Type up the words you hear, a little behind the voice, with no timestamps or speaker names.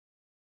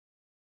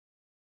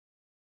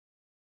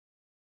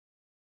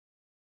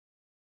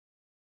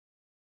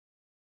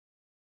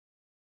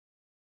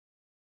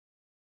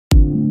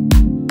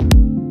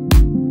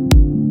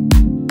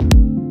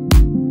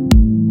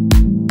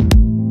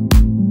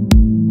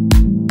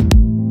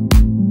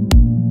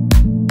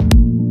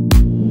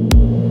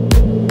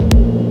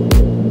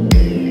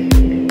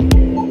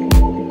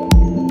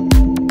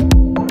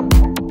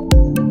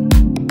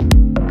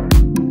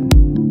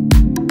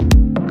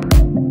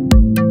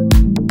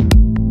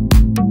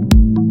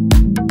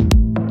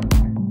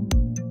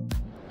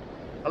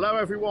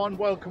everyone,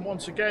 welcome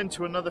once again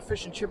to another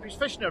Fish and Chippies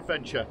fishing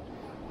adventure.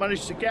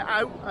 Managed to get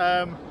out.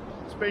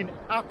 It's been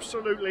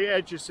absolutely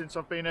ages since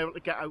I've been able to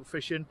get out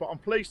fishing, but I'm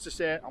pleased to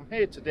say I'm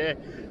here today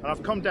and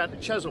I've come down to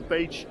Chesil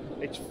Beach.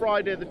 It's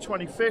Friday the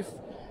 25th.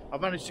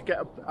 I've managed to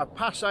get a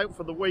pass out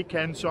for the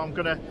weekend, so I'm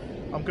gonna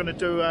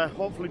do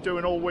hopefully do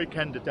an all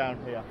weekender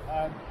down here.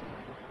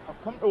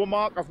 I've come to a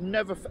mark. I've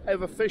never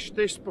ever fished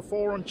this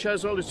before on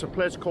Chesil. It's a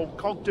place called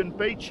Cogden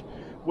Beach,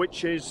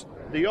 which is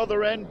the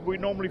other end. We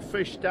normally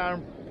fish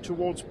down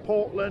towards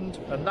Portland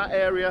and that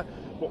area,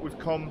 but we've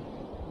come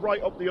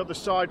right up the other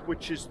side,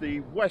 which is the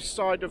west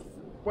side.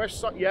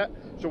 Yeah,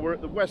 so we're at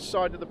the west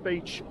side of the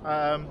beach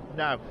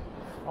now.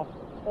 I've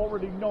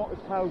already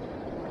noticed how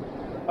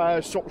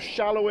sort of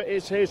shallow it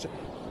is here.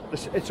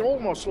 It's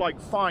almost like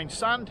fine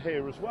sand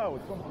here as well.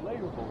 It's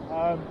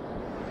unbelievable.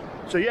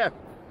 So yeah,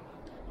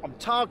 I'm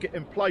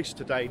targeting Plaice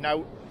today.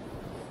 Now,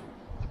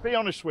 to be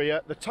honest with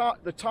you,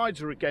 the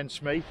tides are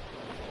against me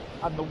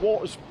and the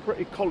water's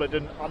pretty coloured,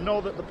 and I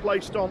know that the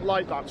Plaice don't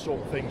like that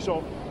sort of thing. So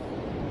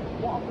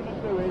what I'm going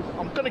to do is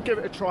I'm going to give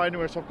it a try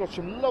anyway. So I've got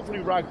some lovely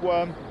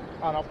ragworm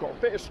and I've got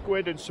a bit of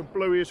squid and some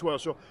bluey as well.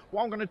 So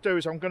what I'm going to do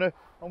is I'm going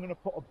to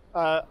put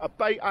a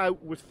bait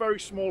out with very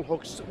small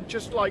hooks,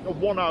 just like a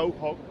 1/0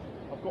 hook.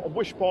 I've got a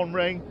wishbone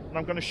ring, and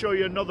I'm going to show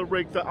you another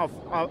rig that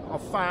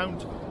I've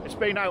found. It's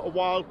been out a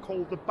while,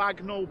 called the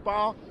Bagnall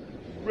Bar.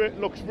 It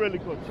looks really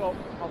good. So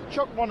I'll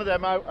chuck one of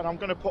them out, and I'm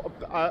going to put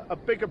a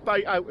bigger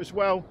bait out as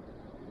well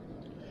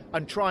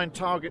and try and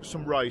target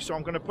some rays. So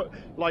I'm going to put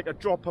like a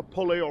dropper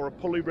pulley or a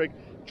pulley rig,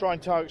 try and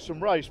target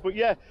some rays. But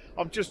yeah,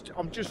 I'm just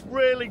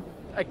really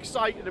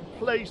excited and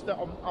pleased that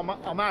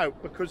I'm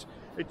out, because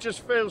it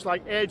just feels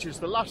like ages.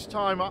 The last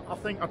time I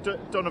think I've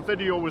done a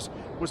video was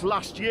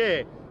last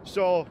year.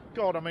 So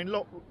God, I mean,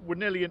 look, we're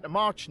nearly into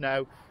March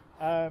now.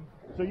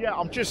 So yeah,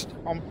 I'm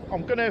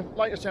gonna,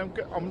 like I said,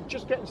 I'm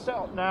just getting set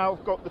up now.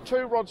 I've got the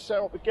 2 rods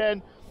set up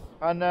again,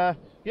 and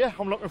yeah,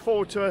 I'm looking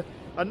forward to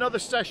another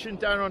session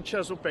down on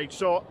Chesil Beach.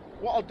 So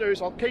what I'll do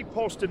is I'll keep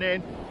posting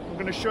in. I'm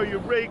going to show you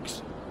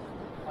rigs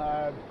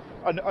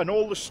and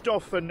all the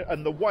stuff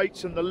and the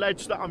weights and the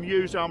leads that I'm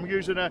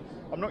using.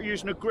 I'm not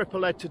using a gripper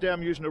lead today.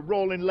 I'm using a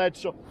rolling lead.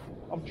 So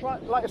I'm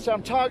trying, like I said,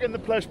 I'm targeting the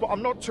Plaice, but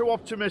I'm not too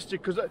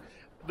optimistic, because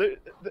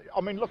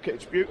I mean, look,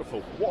 it's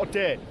beautiful. What a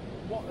day!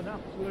 What an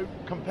absolute,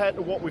 compared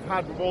to what we've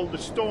had with all the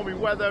stormy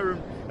weather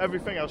and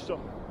everything else. So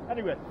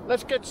anyway,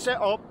 let's get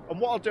set up, and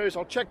what I'll do is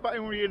I'll check back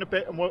in with you in a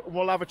bit, and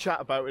we'll have a chat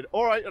about it.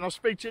 All right, and I'll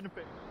speak to you in a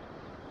bit.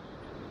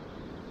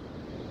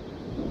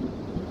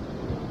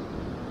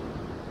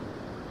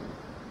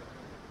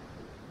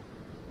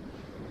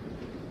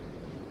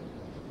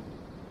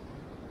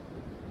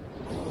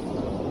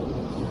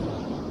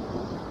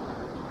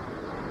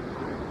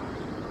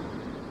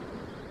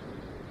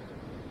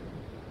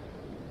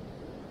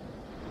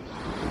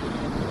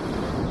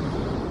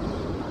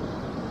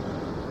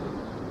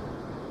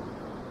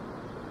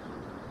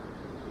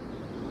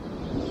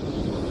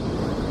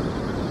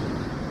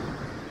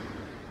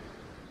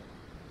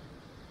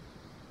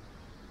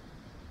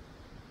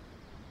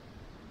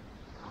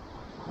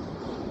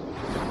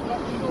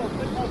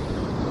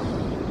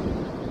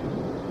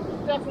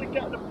 Definitely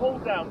getting a pull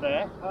down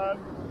there.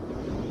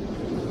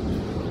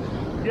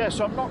 Yeah,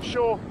 so I'm not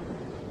sure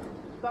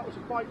if that was a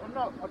bite or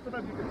not. I don't know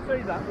if you can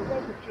see that. The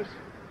rod was just...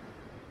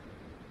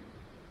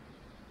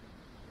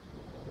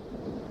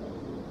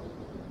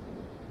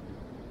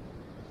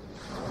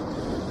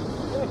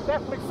 Yeah, it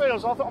definitely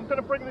feels. I thought I'm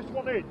going to bring this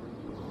one in.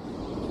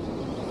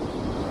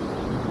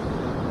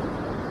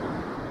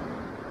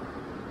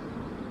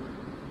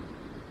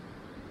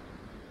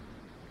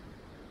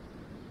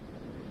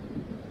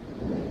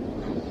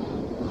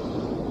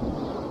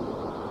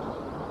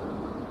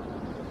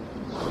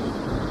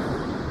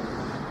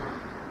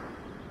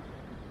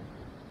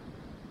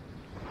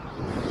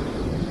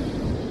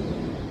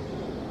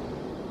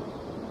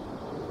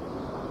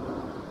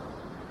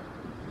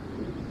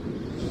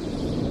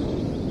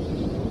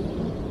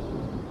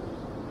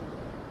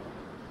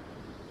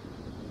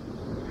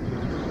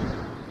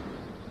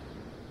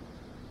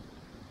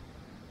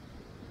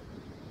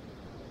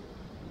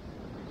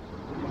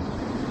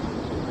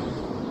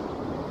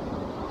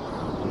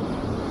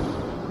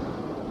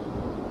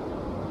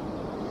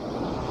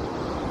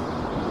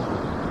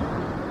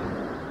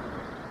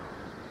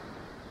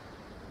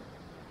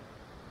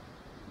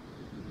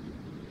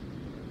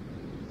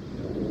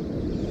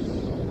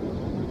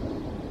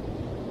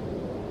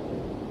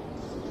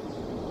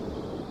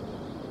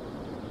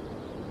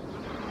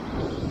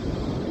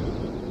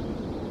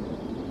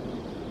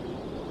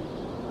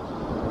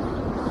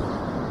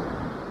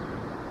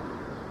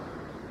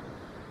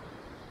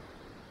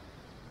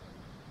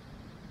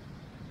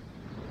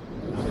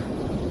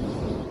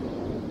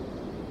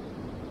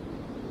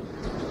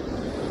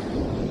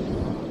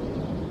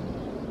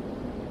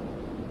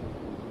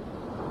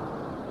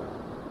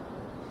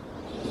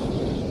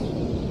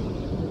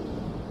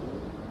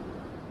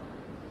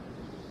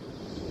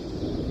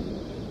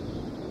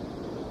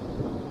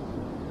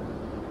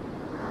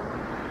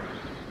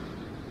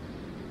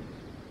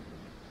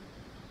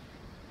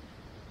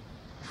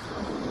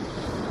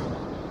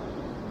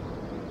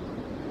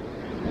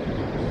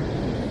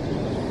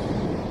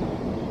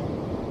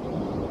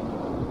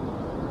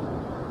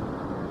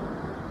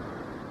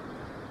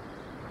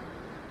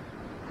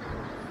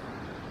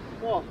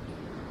 Oh,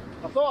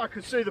 I thought I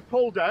could see the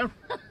pull down.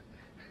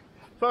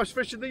 First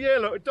fish of the year,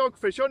 look, a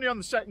dogfish, only on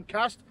the second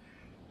cast,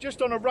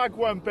 just on a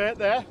ragworm bait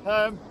there.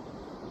 I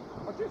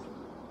just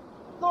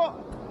thought,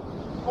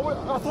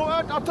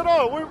 I don't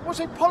know, was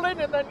it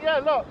pulling? And then, yeah,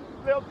 look,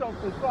 little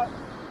dogfish. But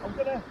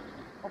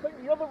I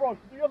think the other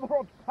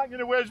rod's hanging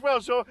away as well,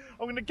 so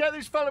I'm going to get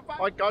this fella back.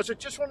 Right guys, I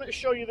just wanted to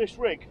show you this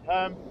rig.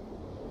 I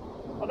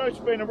know it's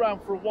been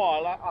around for a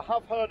while, I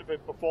have heard of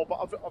it before, but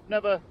I've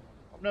never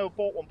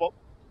bought one, but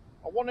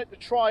I wanted to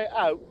try it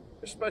out,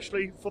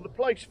 especially for the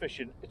Plaice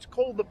fishing. It's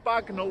called the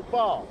Bagnall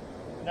Bar.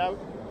 Now,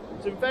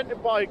 it's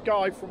invented by a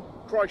guy from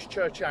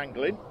Christchurch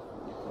Angling,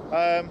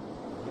 and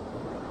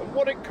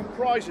what it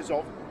comprises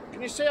of,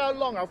 can you see how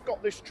long I've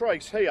got this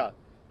trace here?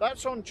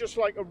 That's on just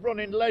like a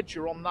running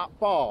ledger on that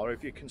bar,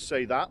 if you can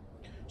see that.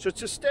 So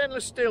it's a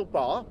stainless steel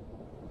bar.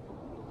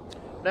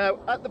 Now,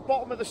 at the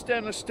bottom of the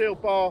stainless steel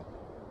bar,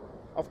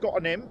 I've got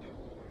an imp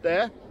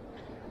there,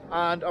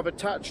 and I've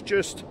attached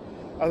just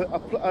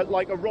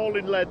like a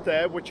rolling lead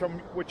there, which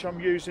I'm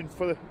using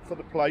for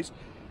the Plaice.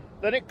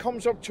 Then it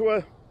comes up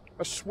to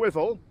a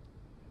swivel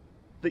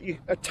that you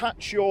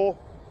attach your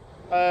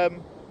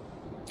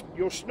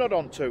snud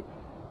onto.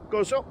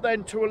 Goes up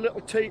then to a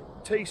little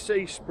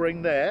TC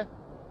spring there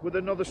with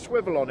another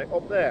swivel on it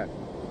up there.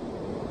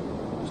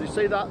 So you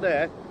see that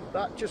there?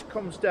 That just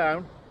comes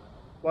down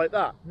like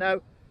that.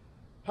 Now,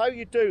 how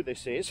you do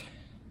this is,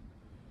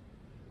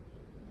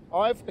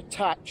 I've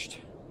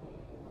attached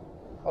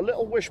a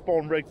little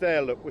wishbone rig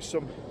there, look, with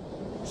some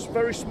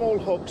very small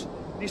hooks.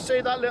 You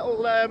see that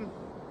little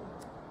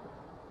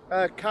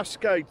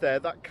cascade there,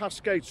 that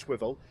cascade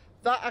swivel?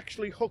 That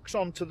actually hooks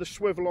onto the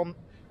swivel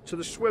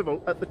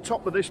at the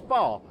top of this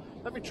bar.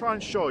 Let me try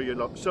and show you,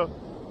 look. So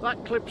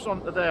that clips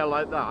onto there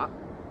like that.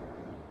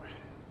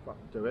 If I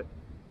can do it.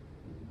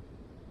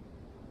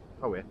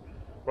 Oh yeah.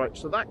 Right,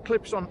 so that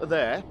clips onto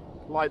there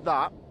like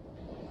that.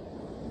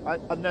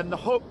 And then the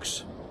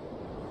hooks,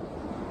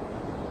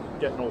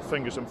 getting all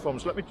fingers and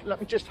thumbs. Let me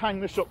just hang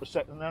this up a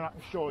second, and then I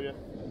can show you.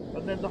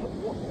 And then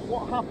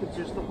what happens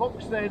is the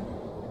hooks, then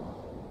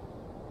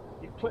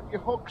you clip your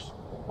hooks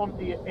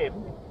onto your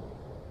imp.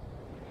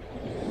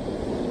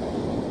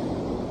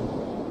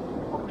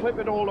 I'll clip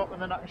it all up, and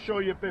then I can show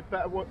you a bit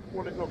better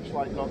what it looks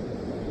like. Look,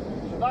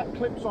 so that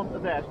clips onto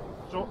there.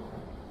 So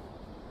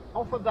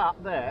off of that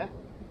there,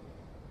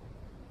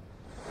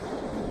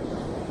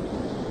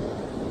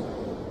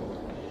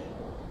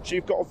 so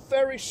you've got a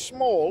very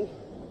small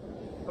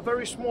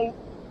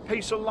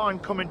piece of line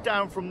coming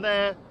down from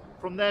there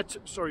to,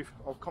 sorry,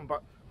 I'll come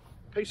back,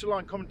 piece of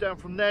line coming down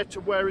from there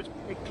to where it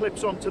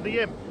clips onto the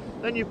imp.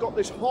 Then you've got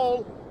this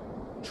whole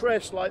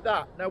trace like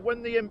that. Now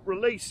when the imp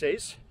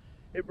releases,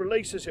 it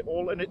releases it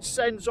all, and it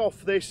sends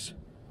off this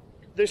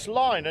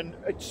line, and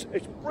it's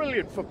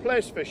brilliant for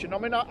Plaice fishing. I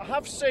mean, I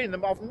have seen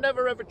them, I've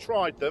never ever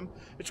tried them.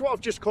 It's what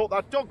I've just caught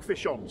that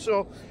dogfish on.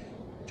 So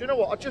do you know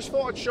what, I just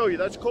thought I'd show you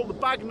that. It's called the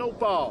Bagnall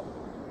Bar,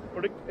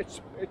 but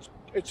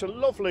it's a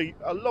lovely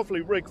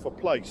rig for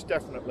Plaice,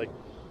 definitely.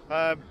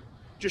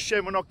 Just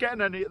shame we're not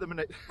getting any at the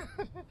minute.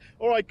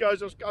 All right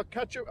guys, I'll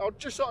catch you. I'll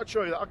just sort of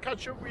show you that. I'll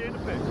catch up with you in a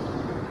bit.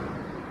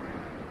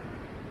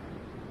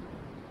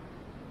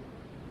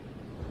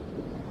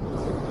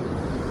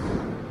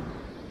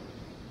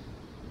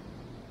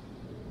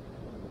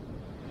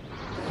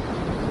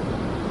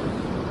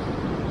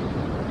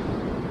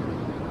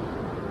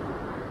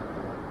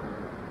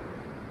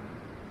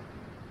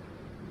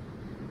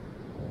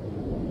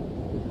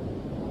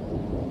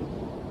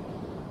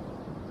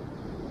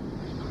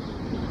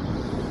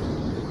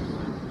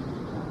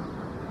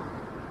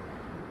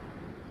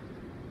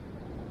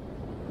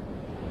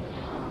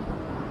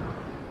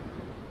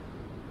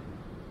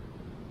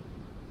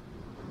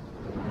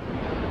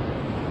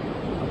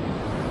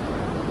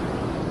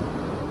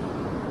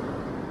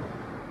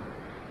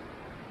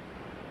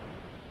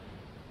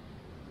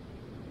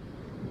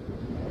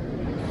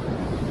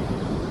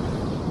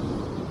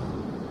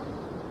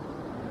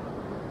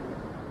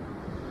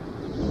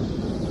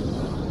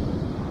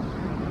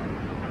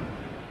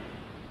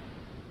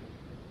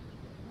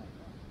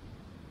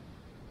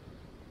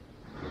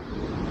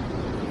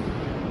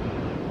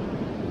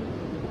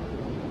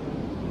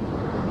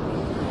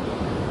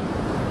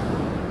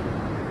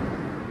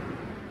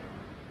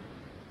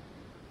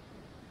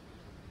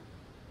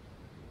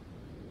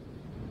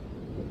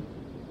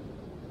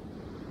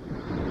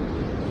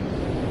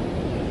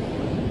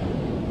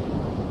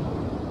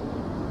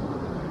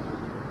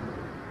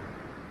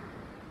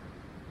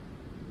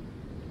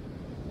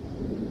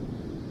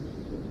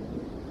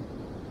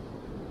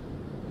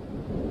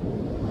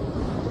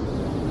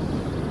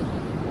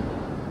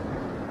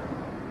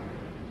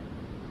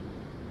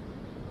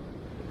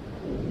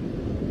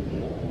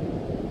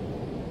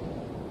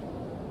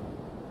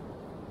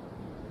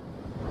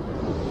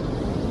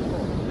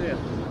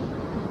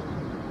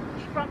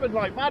 Scrapping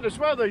like mad as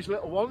well, these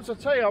little ones. I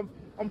tell you,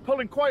 I'm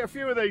pulling quite a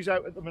few of these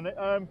out at the minute.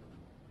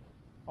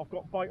 I've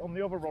got bite on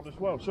the other rod as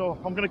well, so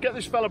I'm going to get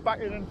this fella back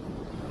in and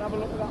have a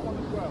look at that one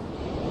as well.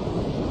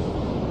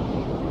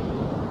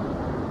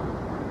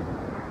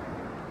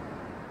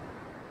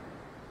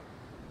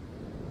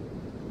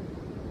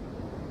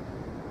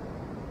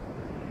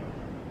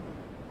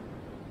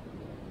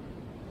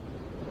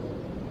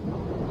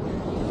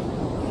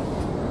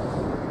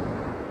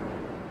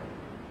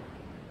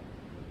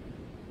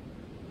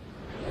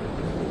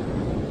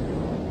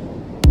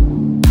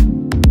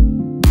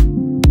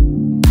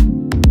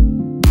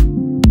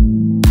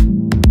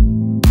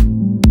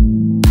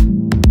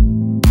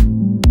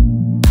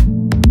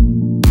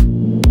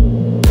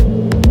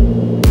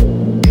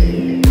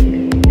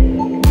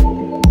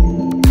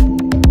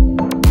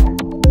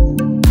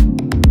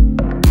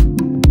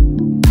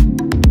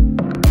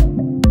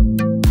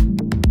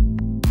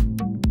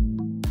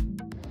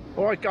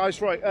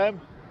 guys, right,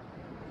 I'm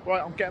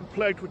getting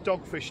plagued with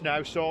dogfish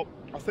now, so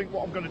I think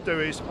what I'm going to do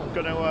is I'm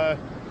going to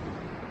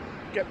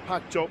get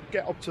packed up,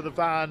 get up to the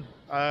van,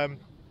 and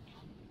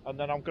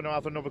then I'm going to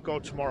have another go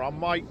tomorrow. I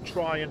might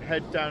try and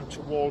head down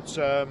towards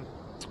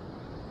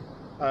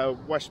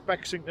West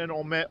Bexington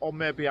or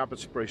maybe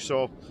Abbotsbury.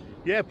 So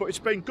yeah, but it's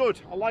been good.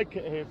 I like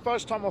it here.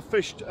 First time I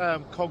fished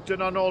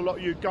Cogden. I know a lot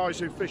of you guys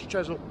who fish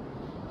Chesil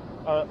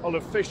will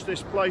have fished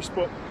this place,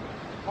 but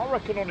I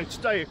reckon on its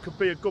day it could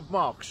be a good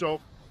mark. So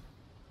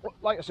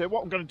like I said,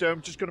 what I'm going to do,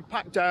 I'm just going to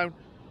pack down,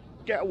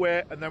 get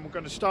away, and then we're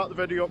going to start the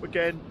video up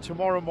again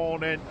tomorrow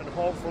morning, and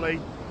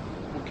hopefully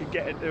we can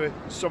get into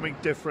something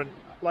different.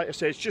 Like I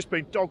say, it's just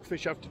been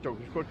dogfish after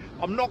dogfish. Good.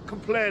 I'm not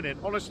complaining,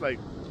 honestly.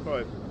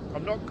 Sorry,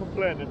 I'm not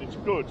complaining. It's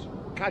good.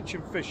 We're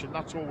catching fish, and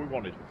that's all we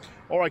wanted.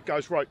 All right,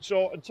 guys. Right.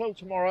 So until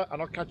tomorrow,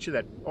 and I'll catch you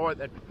then. All right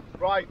then.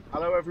 Right.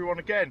 Hello, everyone.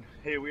 Again.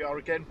 Here we are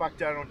again, back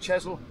down on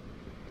Chesil.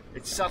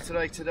 It's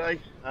Saturday today.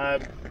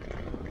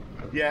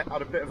 Yeah,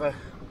 had a bit of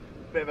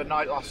a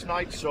night last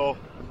night, so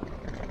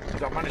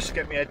I managed to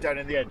get my head down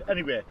in the end.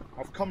 Anyway,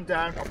 I've come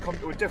down. I've come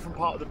to a different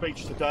part of the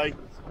beach today.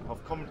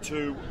 I've come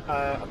to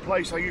a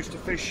place I used to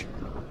fish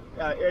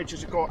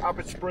ages ago,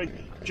 Abbotsbury,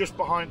 just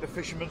behind the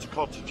fishermen's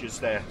cottages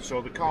there.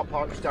 So the car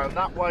park is down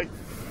that way.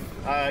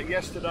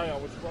 Yesterday I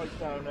was right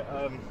down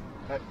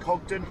at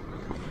Cogden.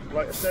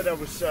 Like I said, I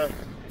was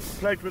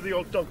plagued with the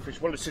old dogfish.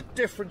 Well, it's a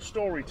different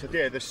story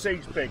today. The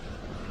sea's big.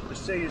 The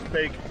sea is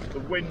big. The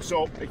wind's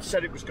up. It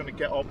said it was going to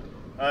get up.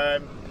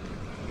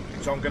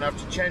 So I'm going to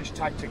have to change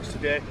tactics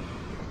today.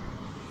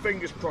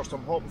 Fingers crossed,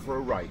 I'm hoping for a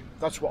ray.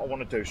 That's what I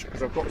want to do,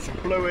 because I've got some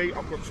bluey,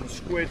 I've got some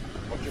squid.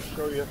 I'll just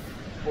show you.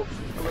 I've got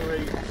some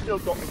bluey. I've still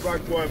got the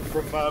ragworm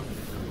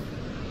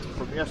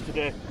from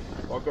yesterday.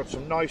 I've got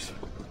some nice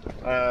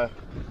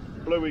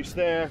blueys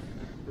there,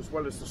 as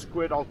well as the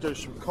squid. I'll do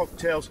some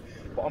cocktails,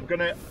 but I'm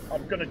gonna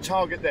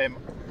target them.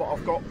 But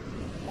I've got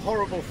a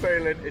horrible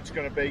feeling it's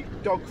going to be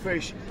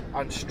dogfish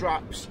and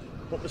straps.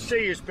 But the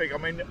sea is big. I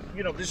mean,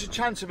 you know, there's a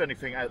chance of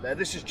anything out there.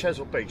 This is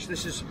Chesil Beach.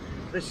 This is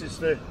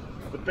the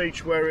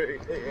beach where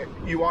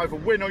you either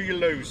win or you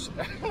lose.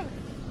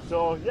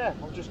 So yeah,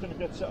 I'm just going to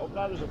get set up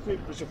now.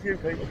 There's a few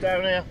people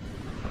down here.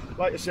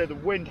 Like I said, the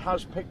wind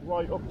has picked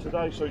right up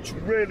today, so it's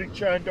really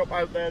churned up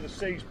out there. The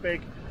sea's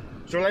big.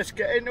 So let's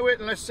get into it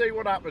and let's see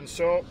what happens.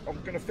 So I'm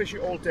going to fish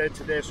it all day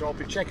today, so I'll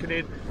be checking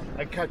in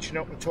and catching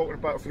up and talking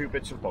about a few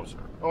bits and bobs.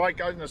 All right,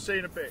 guys, and I'll see you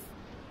in a bit.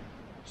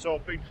 So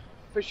I've been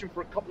fishing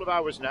for a couple of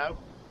hours now,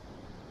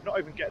 not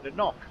even getting a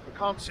knock. I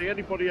can't see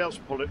anybody else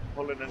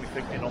pulling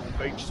anything in on the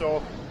beach,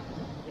 so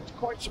it's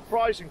quite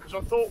surprising, because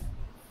I thought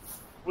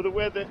with the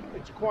way that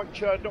it's quite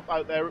churned up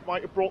out there, it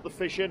might have brought the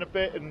fish in a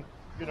bit and,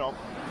 you know,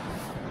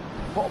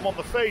 put them on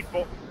the feed,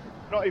 but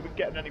not even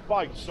getting any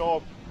bites.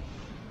 So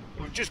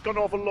we've just gone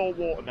over low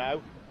water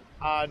now,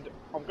 and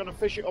I'm going to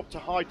fish it up to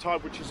high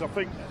tide, which is, I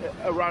think,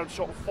 around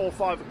sort of 4 or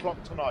 5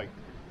 o'clock tonight.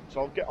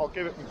 So I'll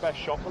give it my best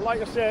shot. But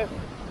like I said,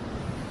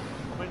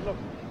 I mean, look,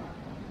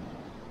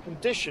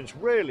 conditions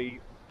really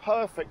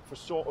perfect for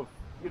sort of,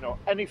 you know,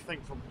 anything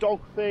from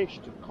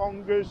dogfish to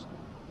congers.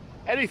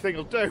 Anything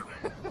will do.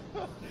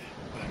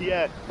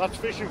 Yeah, that's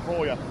fishing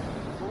for you.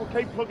 So we'll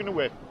keep plugging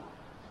away.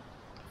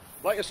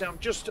 Like I say, I'm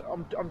just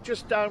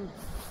down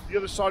the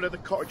other side of the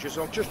cottages.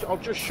 I'll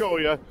just show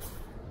you.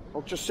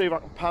 I'll just see if I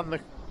can pan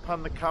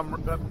the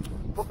camera,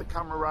 put the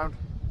camera around.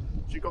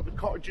 So you've got the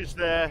cottages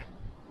there.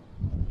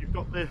 You've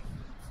got the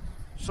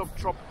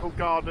subtropical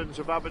gardens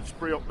of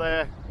Abbotsbury up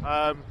there.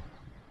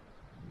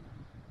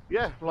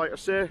 Yeah, like I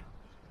say,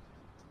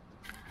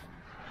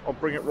 I'll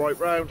bring it right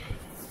round.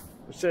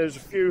 I say there's a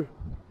few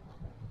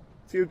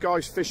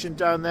guys fishing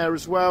down there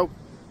as well.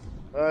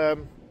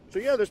 So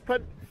yeah, there's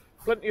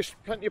plenty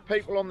of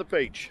people on the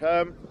beach.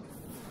 Like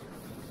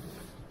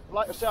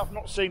I say, I've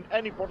not seen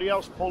anybody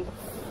else pull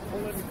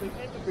anything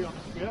in, to be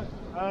honest with you.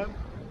 Well,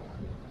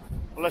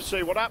 let's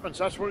see what happens.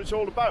 That's what it's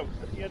all about.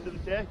 At the end of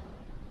the day,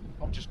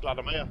 I'm just glad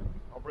I'm here.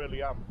 I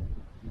really am.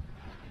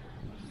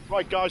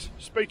 Right, guys,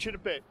 speak to you in a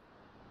bit.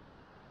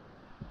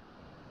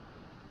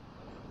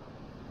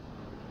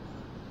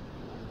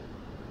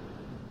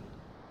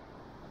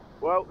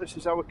 Well, this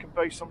is how it can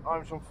be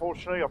sometimes,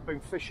 unfortunately. I've been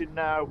fishing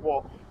now,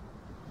 what,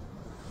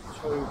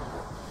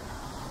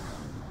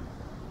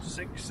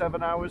 6,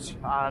 7 hours,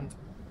 and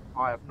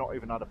I have not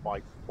even had a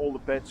bite. All the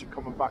baits are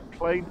coming back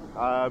clean.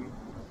 I'm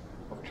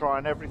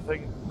trying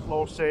everything,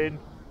 close in,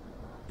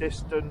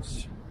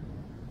 distance,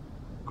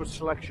 good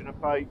selection of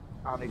bait,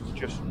 and it's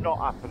just not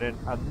happening.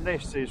 And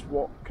this is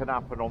what can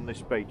happen on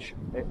this beach.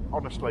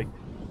 Honestly,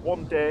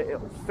 one day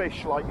it'll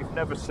fish like you've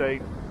never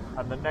seen,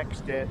 and the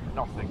next day,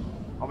 nothing.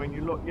 I mean,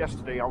 you look,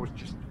 yesterday I was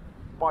just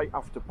bite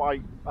after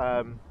bite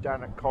down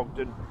at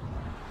Cogden,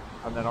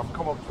 and then I've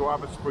come up to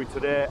Abbotsbury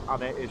today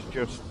and it is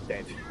just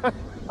dead.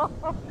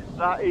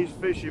 That is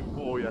fishing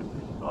for you.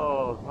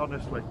 Oh,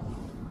 honestly.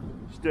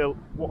 Still,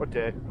 what a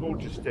day.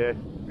 Gorgeous day.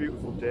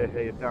 Beautiful day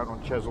here down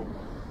on Chesil.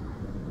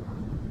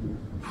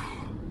 Do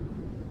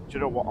you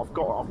know what? I've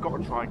got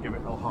to try and give it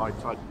a little high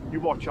tide. You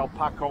watch, I'll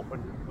pack up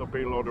and there'll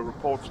be a load of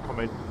reports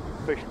coming.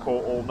 Fish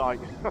caught all night.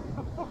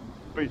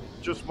 be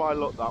just my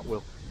luck, that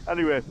will.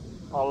 Anyway,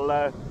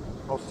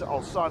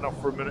 I'll sign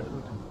off for a minute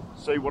and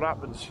see what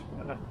happens.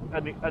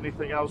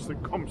 Anything else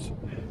that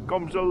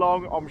comes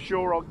along, I'm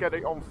sure I'll get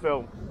it on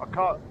film.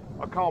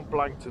 I can't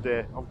blank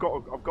today. I've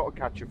got to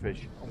catch a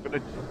fish.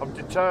 I'm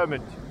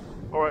determined.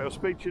 All right, I'll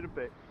speak to you in a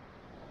bit.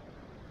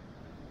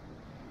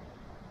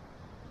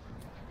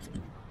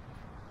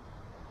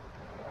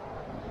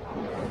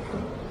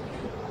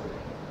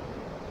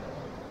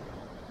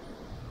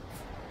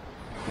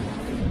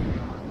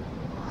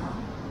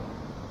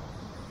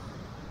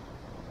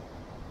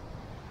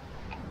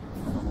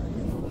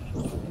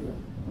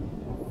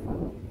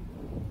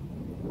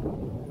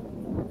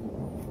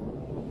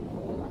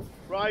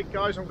 Right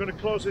guys, I'm going to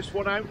close this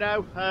one out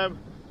now.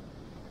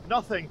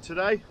 Nothing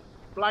today,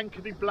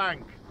 blankety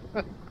blank.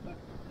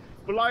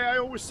 But like I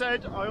always say,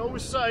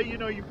 you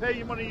know, you pay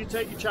your money, you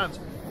take your chance.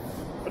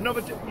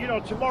 Another, you know,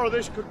 tomorrow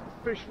this could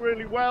fish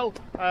really well,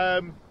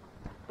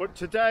 but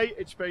today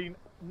it's been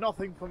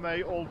nothing for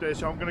me all day.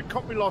 So I'm going to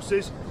cut my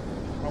losses.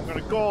 I'm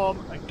going to go on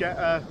and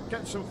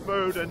get some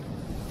food and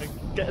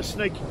get a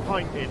sneaky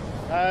pint in.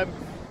 I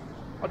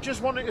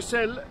just wanted to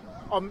say,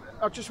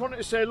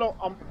 look,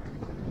 I'm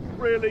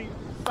really,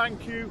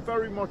 thank you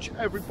very much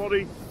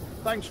everybody.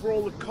 Thanks for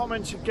all the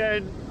comments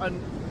again,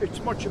 and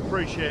it's much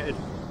appreciated.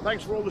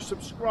 Thanks for all the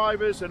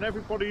subscribers and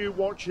everybody who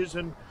watches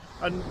and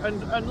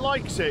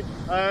likes it.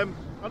 I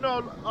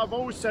know I've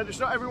always said it's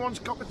not everyone's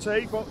cup of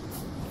tea, but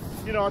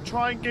you know, I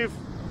try and give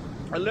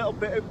a little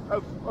bit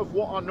of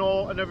what I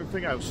know and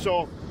everything else,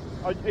 so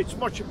it's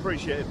much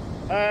appreciated.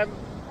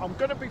 I'm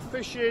going to be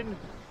fishing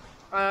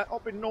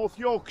up in North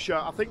Yorkshire.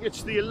 I think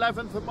it's the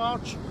 11th of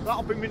March.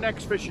 That'll be my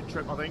next fishing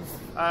trip, I think.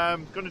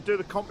 Going to do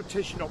the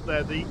competition up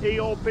there, the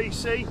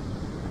EOBC.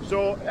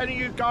 So any of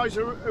you guys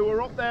who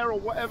are up there or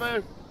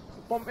whatever,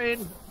 bump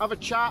in, have a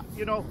chat,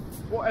 you know,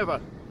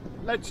 whatever.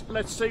 Let's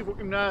see if we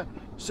can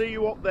see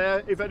you up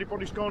there, if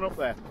anybody's going up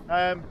there.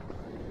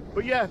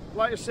 But yeah,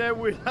 like I say,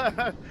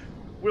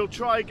 we'll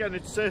try again.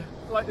 It's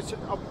like I said,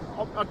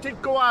 I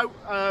did go out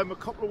a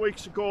couple of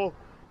weeks ago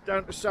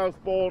down to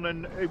Southbourne,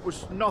 and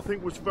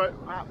nothing was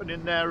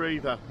happening there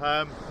either.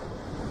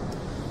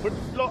 But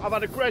look, I've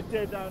had a great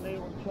day down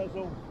here on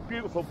Chesil,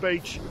 beautiful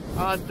beach,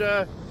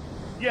 and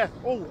yeah.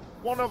 Oh,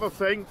 one other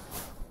thing,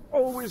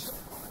 always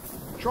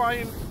try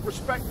and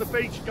respect the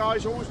beach,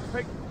 guys. Always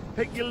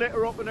pick your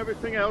litter up and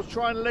everything else.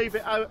 Try and leave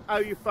it how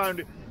you found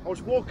it. I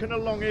was walking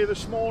along here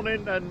this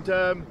morning, and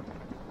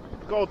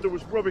God, there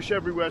was rubbish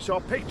everywhere, so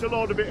I picked a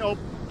load of it up,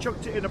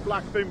 chucked it in a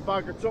black bin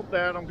bag. It's up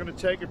there and I'm going to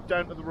take it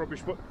down to the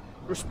rubbish. But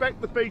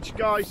respect the beach,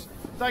 guys.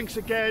 Thanks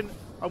again,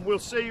 and we'll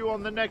see you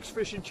on the next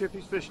Fish and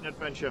Chippies fishing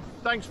adventure.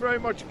 Thanks very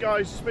much,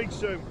 guys. Speak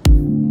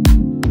soon.